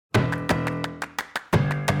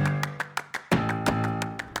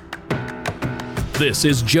This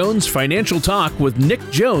is Jones Financial Talk with Nick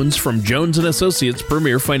Jones from Jones & Associates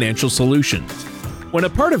Premier Financial Solutions. When a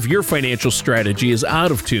part of your financial strategy is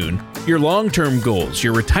out of tune, your long-term goals,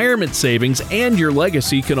 your retirement savings, and your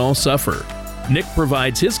legacy can all suffer. Nick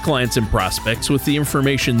provides his clients and prospects with the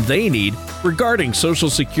information they need regarding Social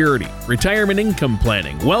Security, retirement income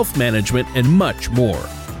planning, wealth management, and much more.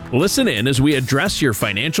 Listen in as we address your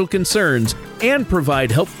financial concerns and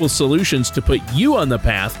provide helpful solutions to put you on the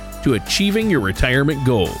path to achieving your retirement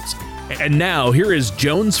goals. And now, here is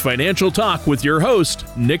Jones Financial Talk with your host,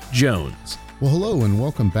 Nick Jones. Well, hello and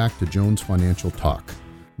welcome back to Jones Financial Talk.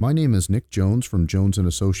 My name is Nick Jones from Jones &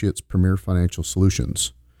 Associates Premier Financial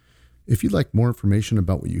Solutions. If you'd like more information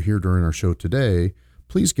about what you hear during our show today,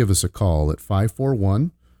 please give us a call at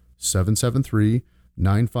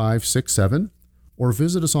 541-773-9567 or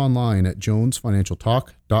visit us online at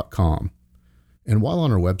jonesfinancialtalk.com. And while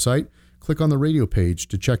on our website, click on the radio page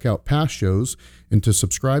to check out past shows and to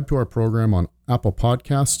subscribe to our program on Apple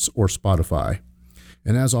Podcasts or Spotify.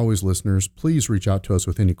 And as always, listeners, please reach out to us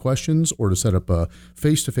with any questions or to set up a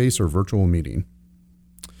face-to-face or virtual meeting.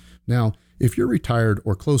 Now, if you're retired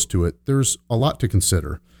or close to it, there's a lot to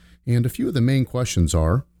consider. And a few of the main questions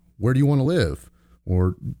are, where do you want to live?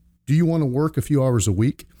 Or do you want to work a few hours a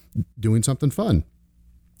week doing something fun?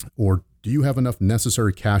 Or do you have enough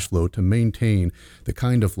necessary cash flow to maintain the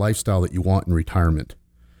kind of lifestyle that you want in retirement?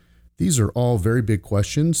 These are all very big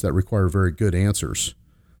questions that require very good answers.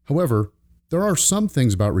 However, there are some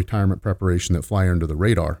things about retirement preparation that fly under the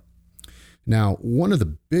radar. Now, one of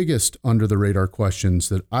the biggest under the radar questions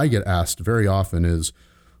that I get asked very often is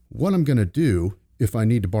what I'm going to do if I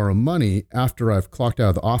need to borrow money after I've clocked out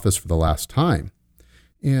of the office for the last time.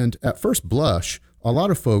 And at first blush, a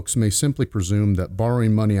lot of folks may simply presume that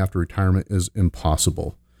borrowing money after retirement is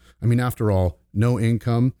impossible. I mean, after all, no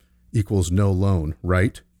income equals no loan,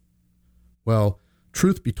 right? Well,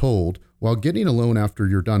 truth be told, while getting a loan after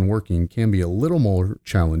you're done working can be a little more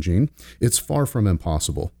challenging, it's far from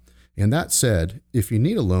impossible. And that said, if you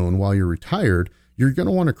need a loan while you're retired, you're going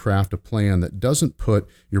to want to craft a plan that doesn't put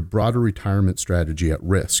your broader retirement strategy at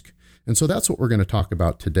risk. And so that's what we're going to talk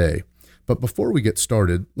about today. But before we get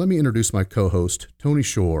started, let me introduce my co-host, Tony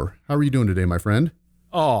Shore. How are you doing today, my friend?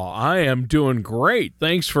 Oh, I am doing great.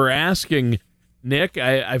 Thanks for asking, Nick.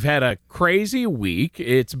 I've had a crazy week.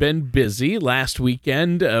 It's been busy. Last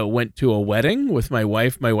weekend, went to a wedding with my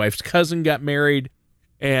wife. My wife's cousin got married,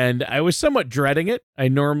 and I was somewhat dreading it.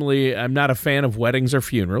 I'm not a fan of weddings or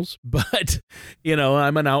funerals, but,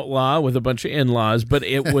 I'm an outlaw with a bunch of in-laws, but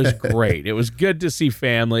it was great. It was good to see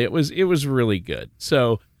family. It was really good.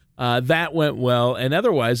 So that went well, and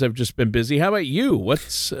otherwise I've just been busy. How about you?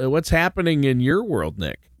 What's happening in your world,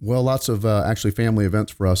 Nick? Well, lots of actually family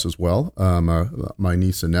events for us as well. My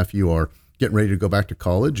niece and nephew are getting ready to go back to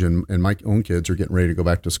college, and my own kids are getting ready to go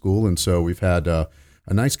back to school, and so we've had a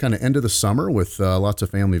nice kind of end of the summer with lots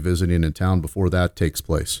of family visiting in town before that takes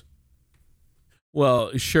place.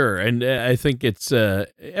 Well, sure, and I think it's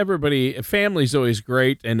family's always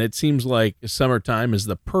great, and it seems like summertime is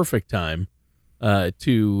the perfect time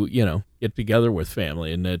to get together with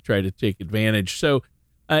family and try to take advantage. So,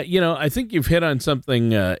 I think you've hit on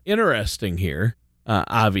something interesting here,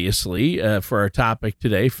 obviously, for our topic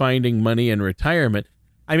today, finding money in retirement.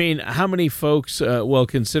 I mean, how many folks,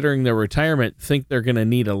 considering their retirement, think they're going to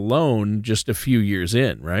need a loan just a few years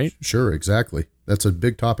in, right? Sure, exactly. That's a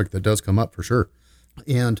big topic that does come up for sure.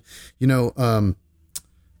 And,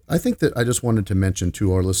 I think that I just wanted to mention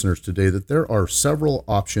to our listeners today that there are several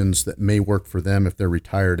options that may work for them if they're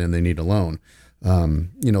retired and they need a loan.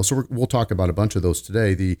 So we'll talk about a bunch of those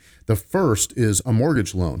today. The first is a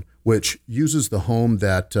mortgage loan, which uses the home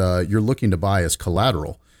that you're looking to buy as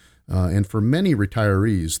collateral. And for many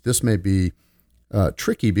retirees, this may be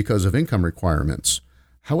tricky because of income requirements.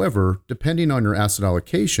 However, depending on your asset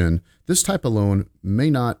allocation, this type of loan may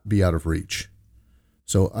not be out of reach.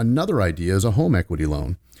 So another idea is a home equity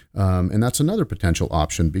loan. And that's another potential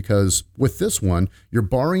option because with this one, you're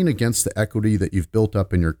borrowing against the equity that you've built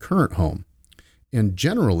up in your current home. And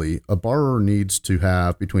generally, a borrower needs to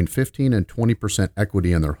have between 15 and 20%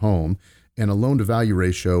 equity in their home and a loan-to-value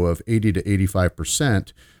ratio of 80 to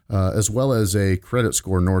 85%, as well as a credit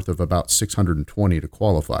score north of about 620 to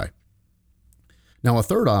qualify. Now, a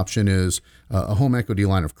third option is a home equity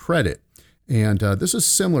line of credit. And this is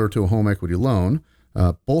similar to a home equity loan.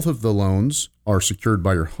 Both of the loans are secured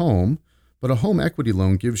by your home, but a home equity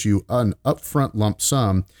loan gives you an upfront lump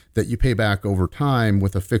sum that you pay back over time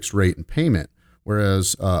with a fixed rate and payment,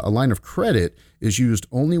 whereas a line of credit is used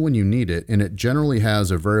only when you need it, and it generally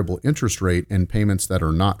has a variable interest rate and payments that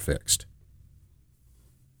are not fixed.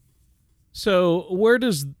 So where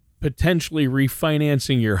does potentially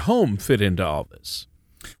refinancing your home fit into all this?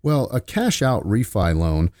 Well, a cash out refi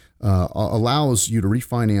loan allows you to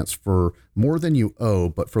refinance for more than you owe,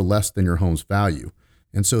 but for less than your home's value.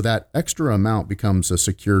 And so that extra amount becomes a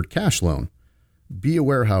secured cash loan. Be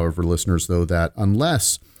aware, however, listeners, though, that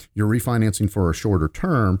unless you're refinancing for a shorter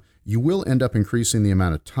term, you will end up increasing the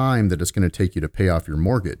amount of time that it's going to take you to pay off your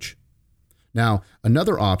mortgage. Now,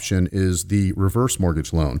 another option is the reverse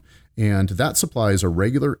mortgage loan, and that supplies a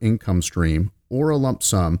regular income stream or a lump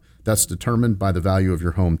sum that's determined by the value of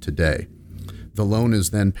your home today. The loan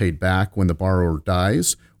is then paid back when the borrower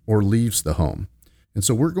dies or leaves the home. And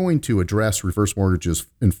so we're going to address reverse mortgages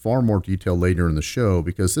in far more detail later in the show,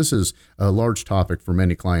 because this is a large topic for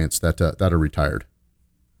many clients that are retired.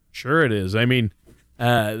 Sure it is. I mean,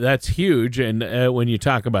 that's huge. And when you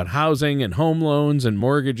talk about housing and home loans and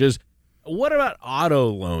mortgages, what about auto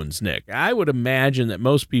loans, Nick? I would imagine that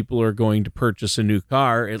most people are going to purchase a new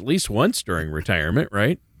car at least once during retirement,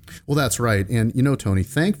 right? Well, that's right. And, Tony,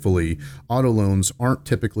 thankfully, auto loans aren't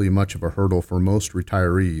typically much of a hurdle for most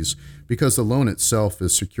retirees because the loan itself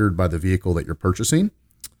is secured by the vehicle that you're purchasing.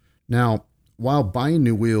 Now, while buying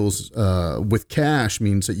new wheels with cash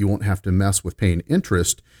means that you won't have to mess with paying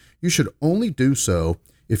interest, you should only do so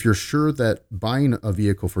if you're sure that buying a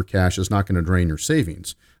vehicle for cash is not going to drain your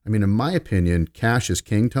savings. I mean, in my opinion, cash is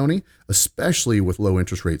king, Tony, especially with low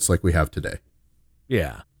interest rates like we have today.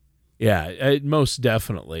 Yeah, most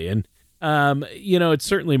definitely. And, it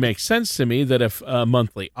certainly makes sense to me that if a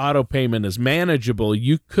monthly auto payment is manageable,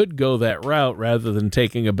 you could go that route rather than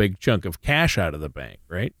taking a big chunk of cash out of the bank,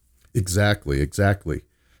 right? Exactly.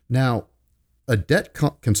 Now, a debt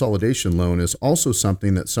consolidation loan is also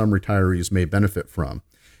something that some retirees may benefit from.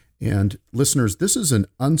 And listeners, this is an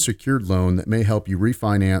unsecured loan that may help you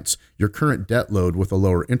refinance your current debt load with a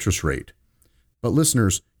lower interest rate. But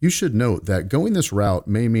listeners, you should note that going this route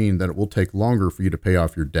may mean that it will take longer for you to pay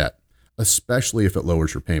off your debt, especially if it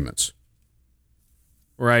lowers your payments.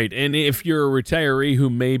 Right. And if you're a retiree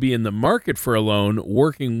who may be in the market for a loan,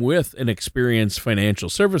 working with an experienced financial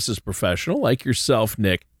services professional like yourself,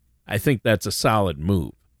 Nick, I think that's a solid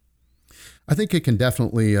move. I think it can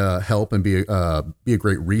definitely help and be a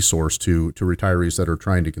great resource to retirees that are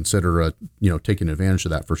trying to consider taking advantage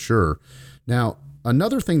of that for sure. Now,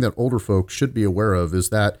 another thing that older folks should be aware of is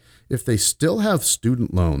that if they still have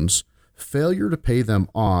student loans, failure to pay them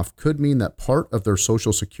off could mean that part of their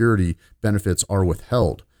Social Security benefits are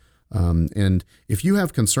withheld. And if you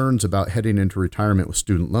have concerns about heading into retirement with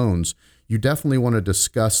student loans, you definitely want to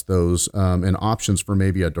discuss those and options for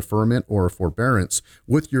maybe a deferment or a forbearance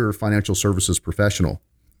with your financial services professional.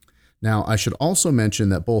 Now, I should also mention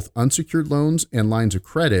that both unsecured loans and lines of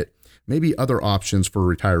credit may be other options for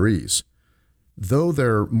retirees. Though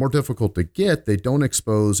they're more difficult to get, they don't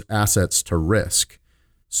expose assets to risk.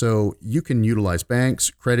 So you can utilize banks,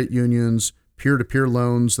 credit unions, peer-to-peer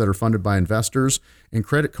loans that are funded by investors, and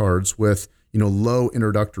credit cards with low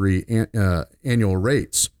introductory annual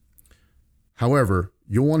rates. However,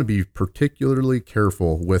 you'll want to be particularly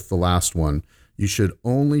careful with the last one. You should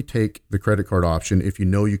only take the credit card option if you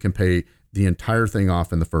know you can pay the entire thing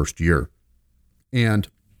off in the first year. And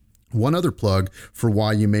one other plug for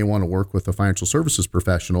why you may want to work with a financial services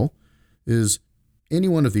professional is any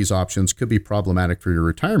one of these options could be problematic for your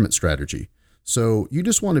retirement strategy. So you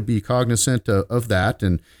just want to be cognizant of that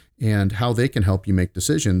and how they can help you make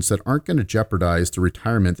decisions that aren't going to jeopardize the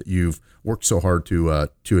retirement that you've worked so hard to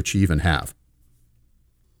achieve and have.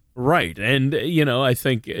 Right. And, I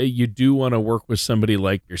think you do want to work with somebody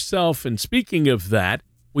like yourself. And speaking of that,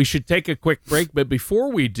 we should take a quick break. But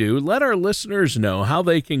before we do, let our listeners know how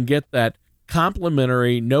they can get that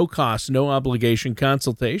complimentary, no cost, no obligation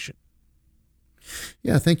consultation.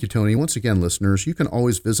 Yeah, thank you, Tony. Once again, listeners, you can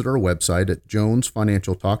always visit our website at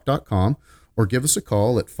jonesfinancialtalk.com or give us a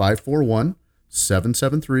call at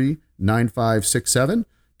 541-773-9567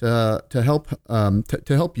 to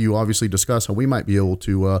help you obviously discuss how we might be able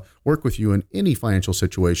to work with you in any financial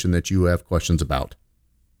situation that you have questions about.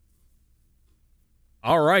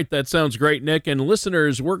 All right, that sounds great, Nick. And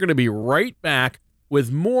listeners, we're going to be right back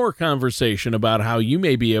with more conversation about how you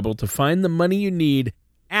may be able to find the money you need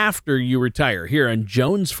after you retire here on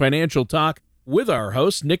Jones Financial Talk with our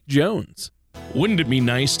host, Nick Jones. Wouldn't it be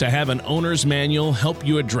nice to have an owner's manual help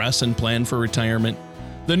you address and plan for retirement?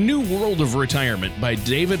 The New World of Retirement by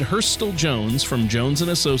David Hurstel Jones from Jones &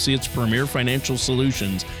 Associates Premier Financial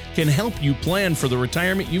Solutions can help you plan for the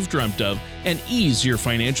retirement you've dreamt of and ease your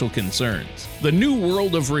financial concerns. The New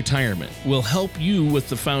World of Retirement will help you with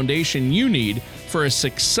the foundation you need for a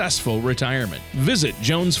successful retirement. Visit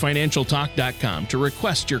jonesfinancialtalk.com to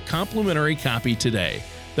request your complimentary copy today.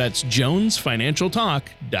 That's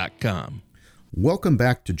jonesfinancialtalk.com. Welcome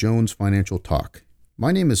back to Jones Financial Talk.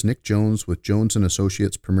 My name is Nick Jones with Jones &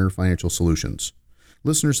 Associates Premier Financial Solutions.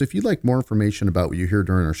 Listeners, if you'd like more information about what you hear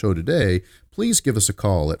during our show today, please give us a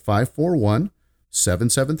call at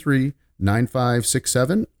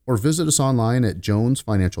 541-773-9567 or visit us online at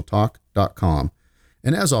jonesfinancialtalk.com.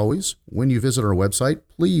 And as always, when you visit our website,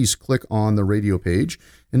 please click on the radio page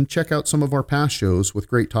and check out some of our past shows with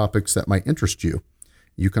great topics that might interest you.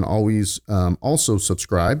 You can always also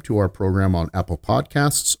subscribe to our program on Apple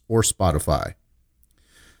Podcasts or Spotify.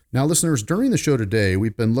 Now, listeners, during the show today,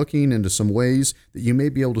 we've been looking into some ways that you may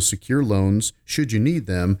be able to secure loans should you need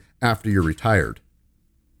them after you're retired.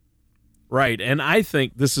 Right, and I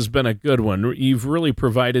think this has been a good one. You've really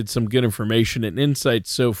provided some good information and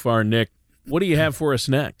insights so far, Nick. What do you have for us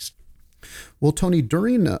next? Well, Tony,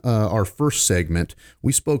 during our first segment,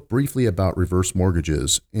 we spoke briefly about reverse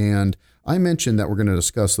mortgages, and I mentioned that we're going to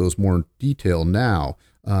discuss those more in detail now.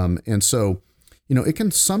 And so, it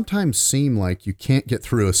can sometimes seem like you can't get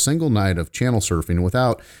through a single night of channel surfing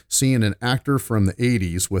without seeing an actor from the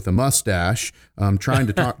 80s with a mustache trying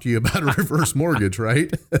to talk to you about a reverse mortgage,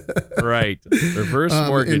 right? Right. Reverse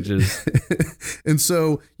mortgages. And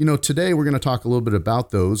so, today we're going to talk a little bit about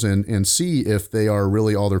those and see if they are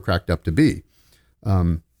really all they're cracked up to be.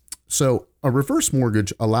 So a reverse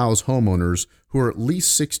mortgage allows homeowners who are at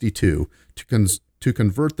least 62 to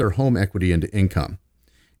convert their home equity into income.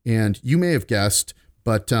 And you may have guessed,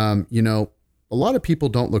 but, a lot of people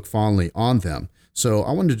don't look fondly on them. So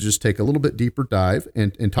I wanted to just take a little bit deeper dive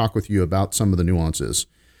and talk with you about some of the nuances.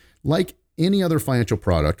 Like any other financial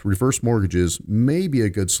product, reverse mortgages may be a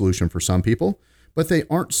good solution for some people, but they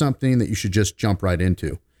aren't something that you should just jump right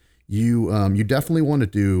into. You definitely want to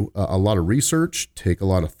do a lot of research, take a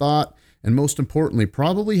lot of thought, and most importantly,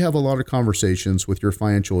 probably have a lot of conversations with your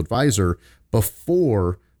financial advisor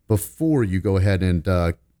before you go ahead and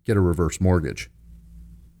get a reverse mortgage.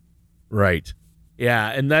 Right. Yeah,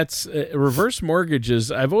 and that's reverse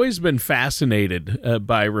mortgages. I've always been fascinated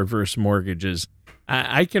by reverse mortgages.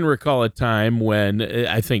 I can recall a time when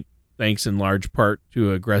I think, thanks in large part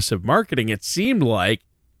to aggressive marketing, it seemed like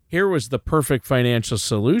here was the perfect financial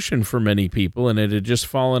solution for many people, and it had just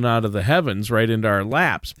fallen out of the heavens right into our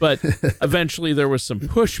laps. But eventually there was some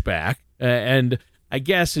pushback, and I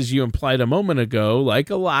guess, as you implied a moment ago, like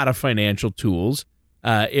a lot of financial tools,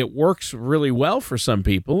 it works really well for some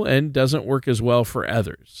people and doesn't work as well for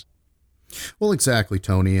others. Well, exactly,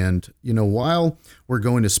 Tony. And, while we're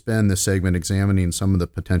going to spend this segment examining some of the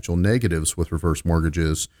potential negatives with reverse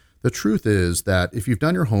mortgages, the truth is that if you've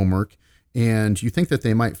done your homework and you think that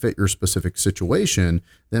they might fit your specific situation,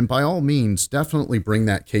 then by all means, definitely bring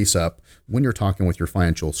that case up when you're talking with your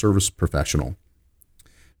financial service professional.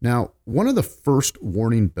 Now, one of the first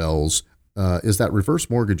warning bells is that reverse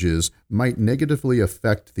mortgages might negatively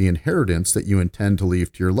affect the inheritance that you intend to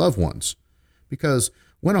leave to your loved ones. Because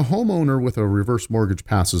when a homeowner with a reverse mortgage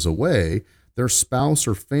passes away, their spouse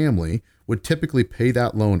or family would typically pay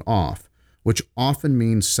that loan off, which often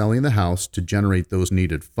means selling the house to generate those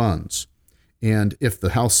needed funds. And if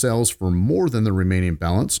the house sells for more than the remaining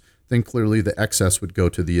balance, then clearly the excess would go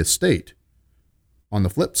to the estate. On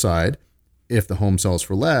the flip side, if the home sells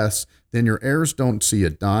for less, then your heirs don't see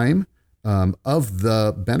a dime of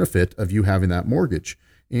the benefit of you having that mortgage.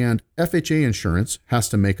 And FHA insurance has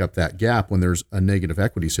to make up that gap when there's a negative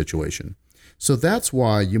equity situation. So that's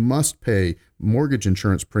why you must pay mortgage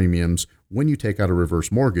insurance premiums when you take out a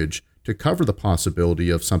reverse mortgage to cover the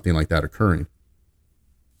possibility of something like that occurring.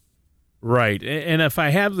 Right. And if I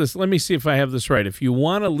have this, let me see if I have this right. If you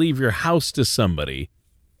want to leave your house to somebody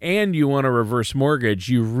and you want a reverse mortgage,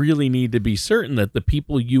 you really need to be certain that the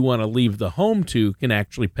people you want to leave the home to can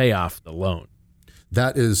actually pay off the loan.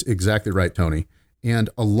 That is exactly right, Tony.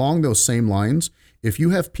 And along those same lines, if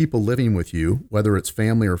you have people living with you, whether it's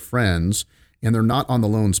family or friends, and they're not on the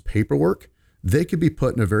loan's paperwork, they could be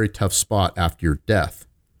put in a very tough spot after your death.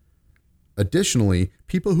 Additionally,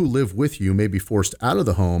 people who live with you may be forced out of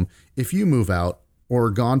the home if you move out or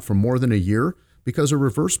are gone for more than a year, because a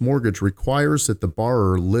reverse mortgage requires that the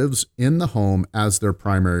borrower lives in the home as their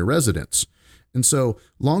primary residence. And so,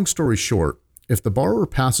 long story short, if the borrower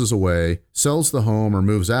passes away, sells the home, or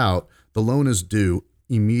moves out, the loan is due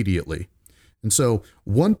immediately. And so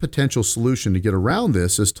one potential solution to get around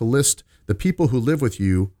this is to list the people who live with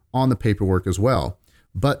you on the paperwork as well.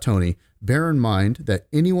 But Tony, bear in mind that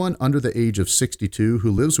anyone under the age of 62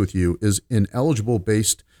 who lives with you is ineligible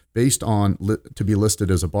based on to be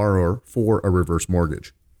listed as a borrower for a reverse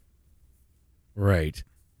mortgage. Right.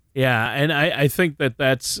 Yeah, and I think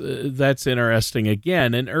that's interesting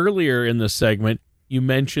again. And earlier in the segment, you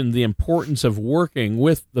mentioned the importance of working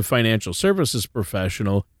with the financial services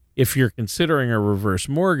professional if you're considering a reverse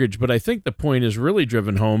mortgage. But I think the point is really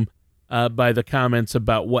driven home by the comments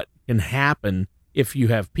about what can happen if you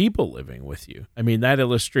have people living with you. I mean, that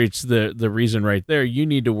illustrates the reason right there. You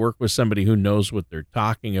need to work with somebody who knows what they're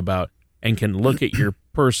talking about and can look at your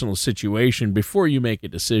personal situation before you make a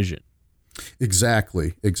decision.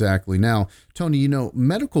 Exactly. Now, Tony,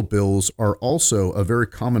 medical bills are also a very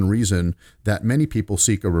common reason that many people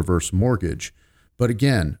seek a reverse mortgage. But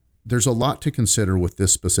again, there's a lot to consider with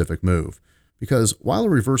this specific move, because while a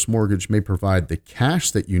reverse mortgage may provide the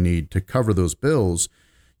cash that you need to cover those bills,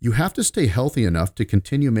 you have to stay healthy enough to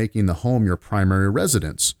continue making the home your primary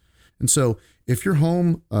residence. And so if your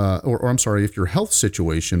home, if your health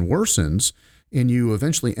situation worsens and you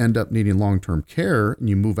eventually end up needing long-term care and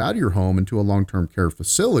you move out of your home into a long-term care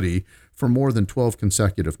facility for more than 12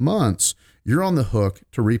 consecutive months, you're on the hook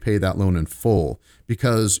to repay that loan in full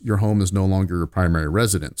because your home is no longer your primary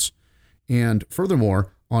residence. And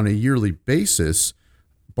furthermore, on a yearly basis,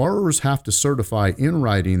 borrowers have to certify in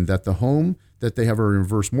writing that the home that they have a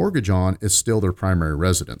reverse mortgage on is still their primary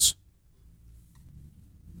residence.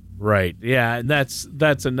 Right. Yeah. And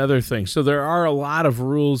that's another thing. So there are a lot of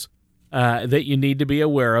rules that you need to be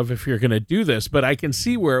aware of if you're going to do this, but I can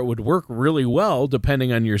see where it would work really well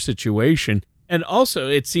depending on your situation. And also,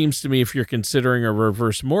 it seems to me if you're considering a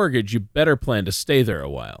reverse mortgage, you better plan to stay there a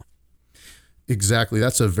while. Exactly.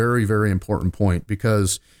 That's a very, very important point,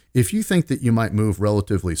 because if you think that you might move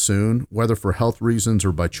relatively soon, whether for health reasons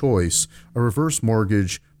or by choice, a reverse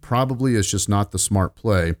mortgage probably is just not the smart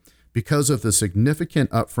play because of the significant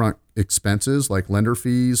upfront expenses like lender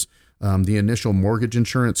fees, the initial mortgage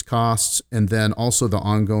insurance costs, and then also the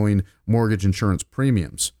ongoing mortgage insurance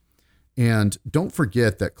premiums. And don't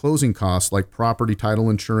forget that closing costs like property title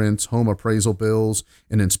insurance, home appraisal bills,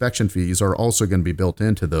 and inspection fees are also going to be built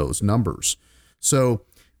into those numbers. So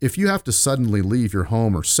if you have to suddenly leave your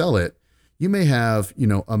home or sell it, you may have,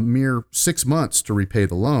 a mere 6 months to repay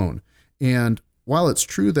the loan. And while it's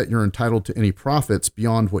true that you're entitled to any profits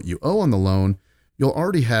beyond what you owe on the loan, you'll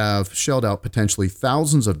already have shelled out potentially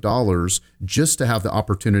thousands of dollars just to have the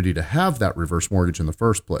opportunity to have that reverse mortgage in the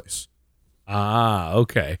first place. Ah,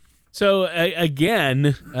 okay. So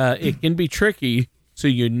again, it can be tricky. So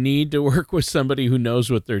you need to work with somebody who knows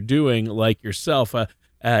what they're doing, like yourself,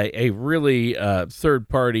 a really third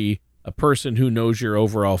party, a person who knows your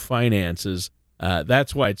overall finances.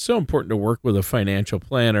 That's why it's so important to work with a financial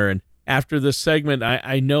planner. And after this segment,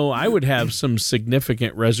 I know I would have some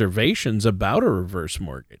significant reservations about a reverse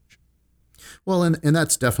mortgage. Well, and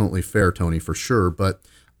that's definitely fair, Tony, for sure. But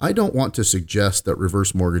I don't want to suggest that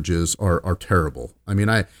reverse mortgages are terrible. I mean,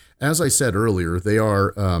 as I said earlier, they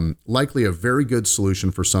are likely a very good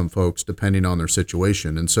solution for some folks, depending on their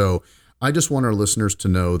situation. And so I just want our listeners to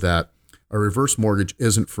know that a reverse mortgage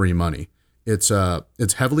isn't free money. It's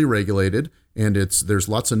heavily regulated, and there's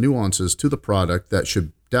lots of nuances to the product that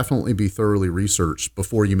should definitely be thoroughly researched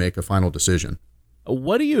before you make a final decision.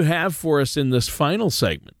 What do you have for us in this final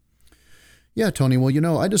segment? Yeah, Tony.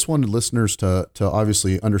 Well, I just wanted listeners to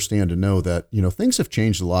obviously understand and know that, things have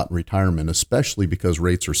changed a lot in retirement, especially because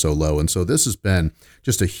rates are so low. And so this has been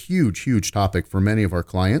just a huge, huge topic for many of our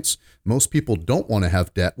clients. Most people don't want to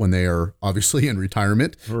have debt when they are obviously in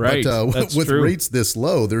retirement. Right. But with true. Rates this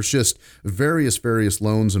low, there's just various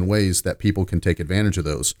loans and ways that people can take advantage of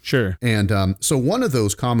those. Sure. And so one of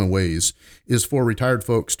those common ways is for retired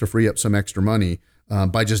folks to free up some extra money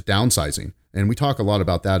by just downsizing. And we talk a lot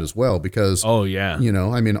about that as well because, oh, yeah,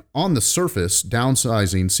 on the surface,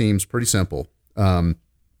 downsizing seems pretty simple.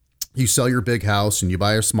 You sell your big house and you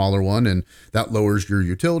buy a smaller one, and that lowers your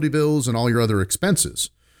utility bills and all your other expenses.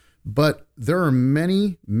 But there are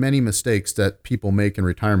many, many mistakes that people make in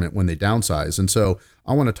retirement when they downsize. And so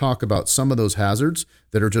I want to talk about some of those hazards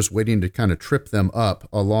that are just waiting to kind of trip them up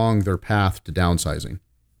along their path to downsizing.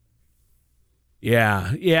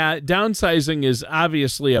 Yeah. Downsizing is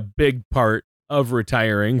obviously a big part of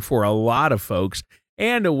retiring for a lot of folks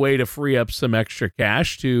and a way to free up some extra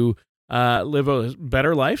cash to live a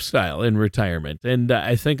better lifestyle in retirement. And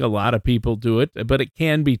I think a lot of people do it, but it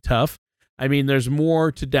can be tough. I mean, there's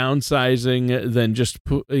more to downsizing than just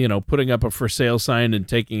putting up a for sale sign and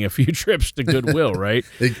taking a few trips to Goodwill, right?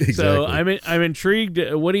 Exactly. So I'm intrigued.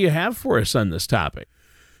 What do you have for us on this topic?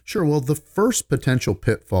 Sure. Well, the first potential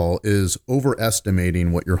pitfall is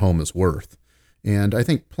overestimating what your home is worth. And I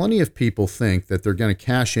think plenty of people think that they're going to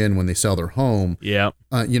cash in when they sell their home. Yeah.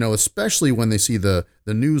 Especially when they see the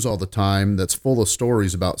news all the time that's full of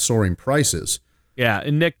stories about soaring prices. Yeah.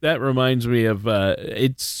 And Nick, that reminds me of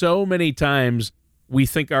it's so many times we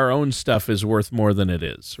think our own stuff is worth more than it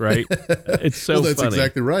is, right? It's so well, that's funny.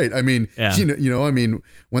 exactly right. I mean, Yeah.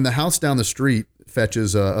 When the house down the street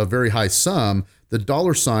fetches a very high sum, the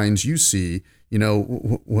dollar signs you see,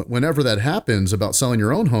 whenever that happens about selling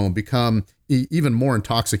your own home become even more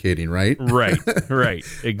intoxicating, right? Right.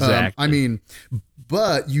 Exactly.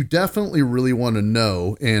 But you definitely really want to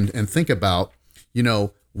know and think about,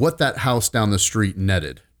 what that house down the street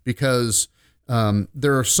netted, because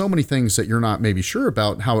there are so many things that you're not maybe sure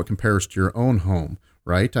about how it compares to your own home,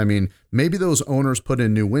 right? I mean, maybe those owners put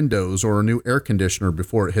in new windows or a new air conditioner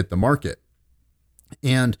before it hit the market.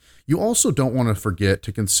 And you also don't want to forget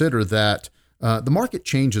to consider that the market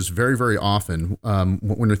changes very, very often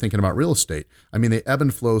when you're thinking about real estate. I mean, they ebb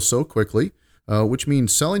and flow so quickly, which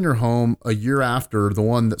means selling your home a year after the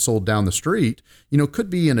one that sold down the street, could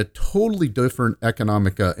be in a totally different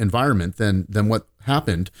economic environment than what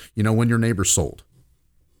happened, when your neighbor sold.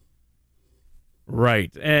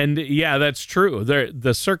 Right. And yeah, that's true.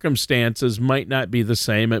 The circumstances might not be the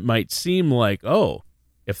same. It might seem like, oh,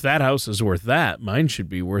 if that house is worth that, mine should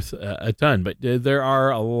be worth a ton. But there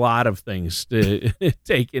are a lot of things to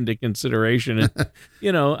take into consideration. And,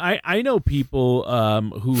 I know people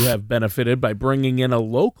who have benefited by bringing in a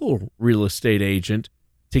local real estate agent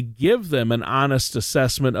to give them an honest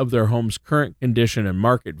assessment of their home's current condition and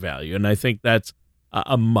market value. And I think that's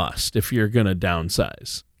a must if you're going to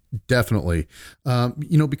downsize. Definitely.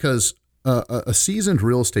 Because a seasoned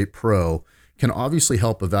real estate pro can obviously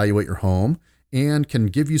help evaluate your home and can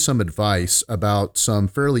give you some advice about some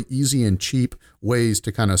fairly easy and cheap ways to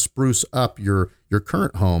kind of spruce up your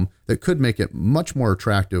current home that could make it much more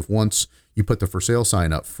attractive once you put the for sale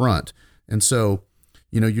sign up front. And so,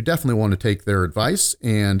 you definitely want to take their advice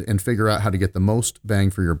and figure out how to get the most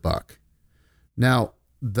bang for your buck. Now,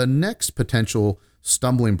 the next potential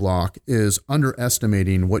stumbling block is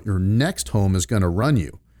underestimating what your next home is going to run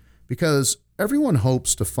you, because everyone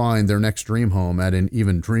hopes to find their next dream home at an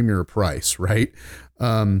even dreamier price, right?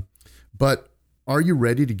 But are you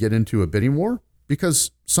ready to get into a bidding war?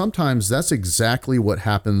 Because sometimes that's exactly what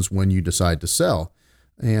happens when you decide to sell.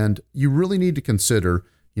 And you really need to consider,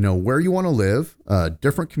 where you want to live,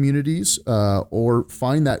 different communities, or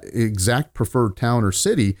find that exact preferred town or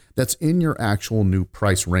city that's in your actual new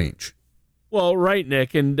price range. Well, right,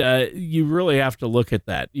 Nick, and you really have to look at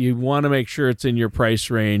that. You want to make sure it's in your price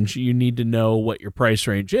range. You need to know what your price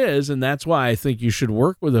range is, and that's why I think you should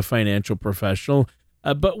work with a financial professional.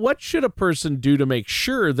 But what should a person do to make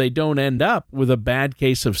sure they don't end up with a bad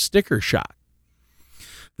case of sticker shock?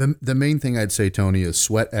 The main thing I'd say, Tony, is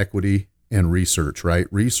sweat equity and research, right?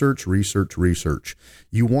 Research.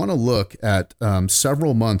 You want to look at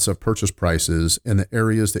several months of purchase prices in the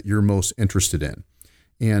areas that you're most interested in.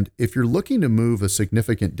 And if you're looking to move a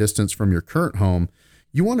significant distance from your current home,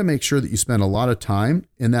 you want to make sure that you spend a lot of time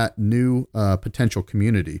in that new potential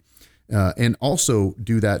community, and also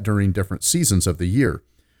do that during different seasons of the year.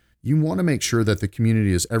 You want to make sure that the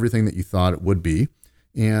community is everything that you thought it would be.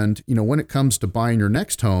 And, when it comes to buying your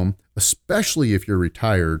next home, especially if you're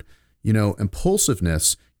retired,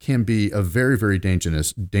 impulsiveness can be a very, very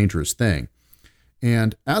dangerous thing.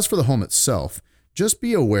 And as for the home itself, just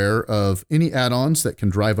be aware of any add-ons that can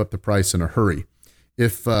drive up the price in a hurry.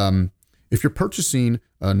 If you're purchasing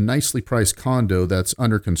a nicely priced condo that's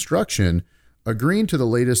under construction, agreeing to the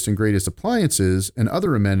latest and greatest appliances and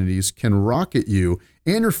other amenities can rocket you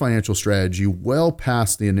and your financial strategy well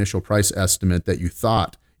past the initial price estimate that you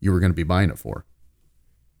thought you were going to be buying it for.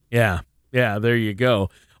 Yeah, there you go.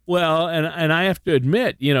 Well, and I have to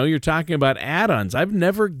admit, you're talking about add-ons. I've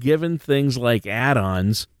never given things like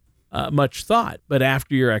add-ons much thought, but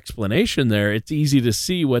after your explanation there, it's easy to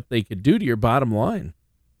see what they could do to your bottom line.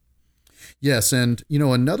 Yes, and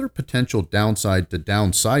another potential downside to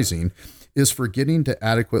downsizing is forgetting to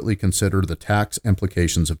adequately consider the tax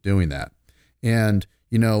implications of doing that. And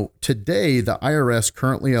today the IRS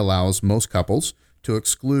currently allows most couples to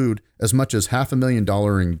exclude as much as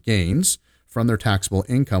 $500,000 in gains from their taxable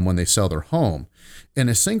income when they sell their home, and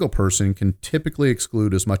a single person can typically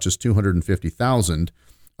exclude as much as $250,000.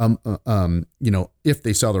 If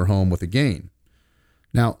they sell their home with a gain.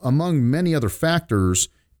 Now, among many other factors,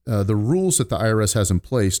 the rules that the IRS has in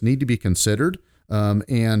place need to be considered.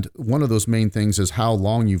 And one of those main things is how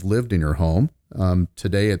long you've lived in your home.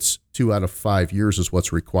 Today, it's 2 out of 5 years is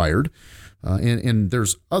what's required. And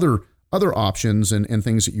there's other options and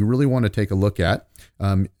things that you really want to take a look at.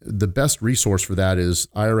 The best resource for that is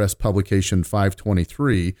IRS Publication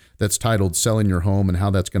 523 that's titled Selling Your Home and How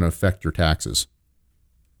That's Going to Affect Your Taxes.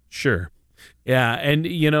 Sure. Yeah. And,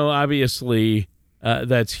 obviously,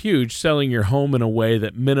 that's huge. Selling your home in a way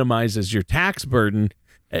that minimizes your tax burden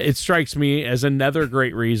it strikes me as another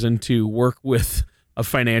great reason to work with a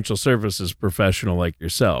financial services professional like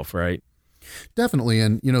yourself, right? Definitely.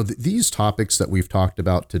 And, these topics that we've talked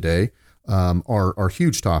about today are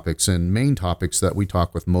huge topics and main topics that we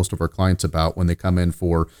talk with most of our clients about when they come in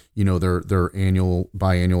for, their annual,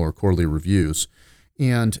 biannual, or quarterly reviews.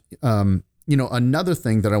 And, another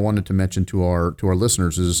thing that I wanted to mention to our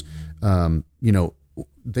listeners is,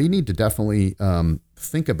 they need to definitely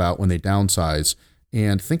think about when they downsize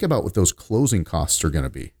and think about what those closing costs are going to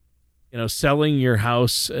be. Selling your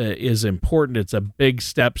house is important. It's a big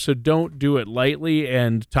step, so don't do it lightly,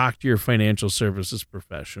 and talk to your financial services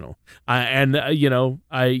professional.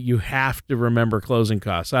 You have to remember closing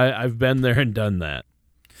costs. I've been there and done that.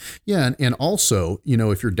 Yeah, and also,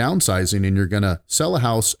 if you're downsizing and you're going to sell a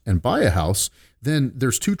house and buy a house, then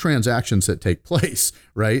there's two transactions that take place,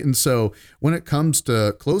 right? And so when it comes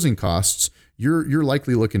to closing costs, you're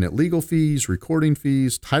likely looking at legal fees, recording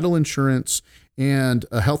fees, title insurance, and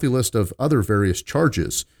a healthy list of other various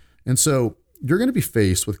charges. And so you're going to be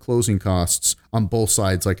faced with closing costs on both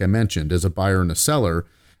sides, like I mentioned, as a buyer and a seller.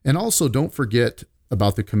 And also don't forget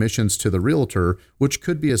about the commissions to the realtor, which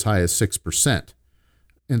could be as high as 6%.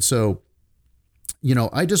 And so,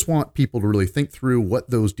 I just want people to really think through what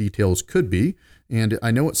those details could be. And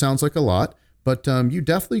I know it sounds like a lot, but you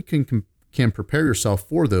definitely can prepare yourself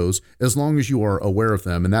for those as long as you are aware of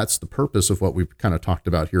them. And that's the purpose of what we've kind of talked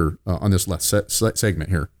about here on this last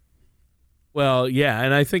segment here. Well, yeah,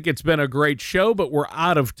 and I think it's been a great show, but we're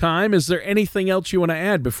out of time. Is there anything else you want to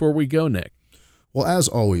add before we go, Nick? Well, as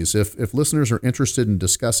always, if listeners are interested in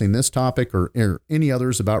discussing this topic or any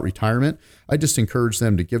others about retirement, I just encourage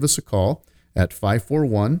them to give us a call at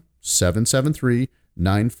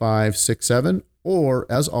 541-773-9567. Or,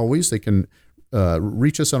 as always, they can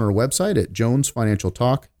reach us on our website at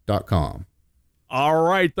jonesfinancialtalk.com. All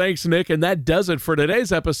right. Thanks, Nick. And that does it for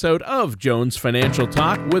today's episode of Jones Financial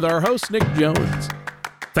Talk with our host, Nick Jones.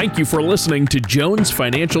 Thank you for listening to Jones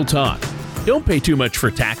Financial Talk. Don't pay too much for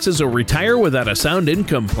taxes or retire without a sound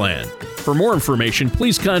income plan. For more information,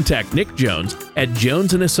 please contact Nick Jones at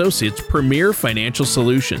Jones & Associates Premier Financial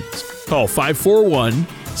Solutions. Call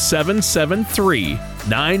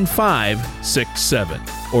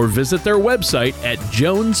 541-773-9567 or visit their website at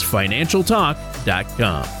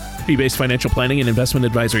jonesfinancialtalk.com. Fee-based financial planning and investment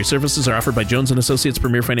advisory services are offered by Jones & Associates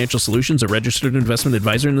Premier Financial Solutions, a registered investment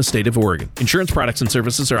advisor in the state of Oregon. Insurance products and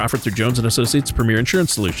services are offered through Jones & Associates Premier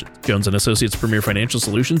Insurance Solutions. Jones & Associates Premier Financial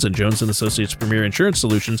Solutions and Jones & Associates Premier Insurance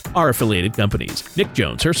Solutions are affiliated companies. Nick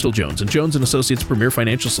Jones, Hurstel Jones, and Jones & Associates Premier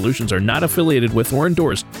Financial Solutions are not affiliated with or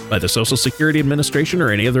endorsed by the Social Security Administration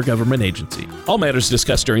or any other government agency. All matters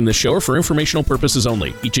discussed during this show are for informational purposes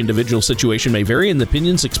only. Each individual situation may vary, and the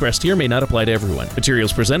opinions expressed here may not apply to everyone.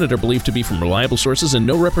 Materials presented are believed to be from reliable sources, and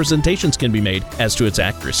no representations can be made as to its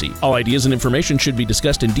accuracy. All ideas and information should be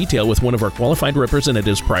discussed in detail with one of our qualified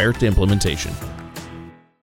representatives prior to implementation.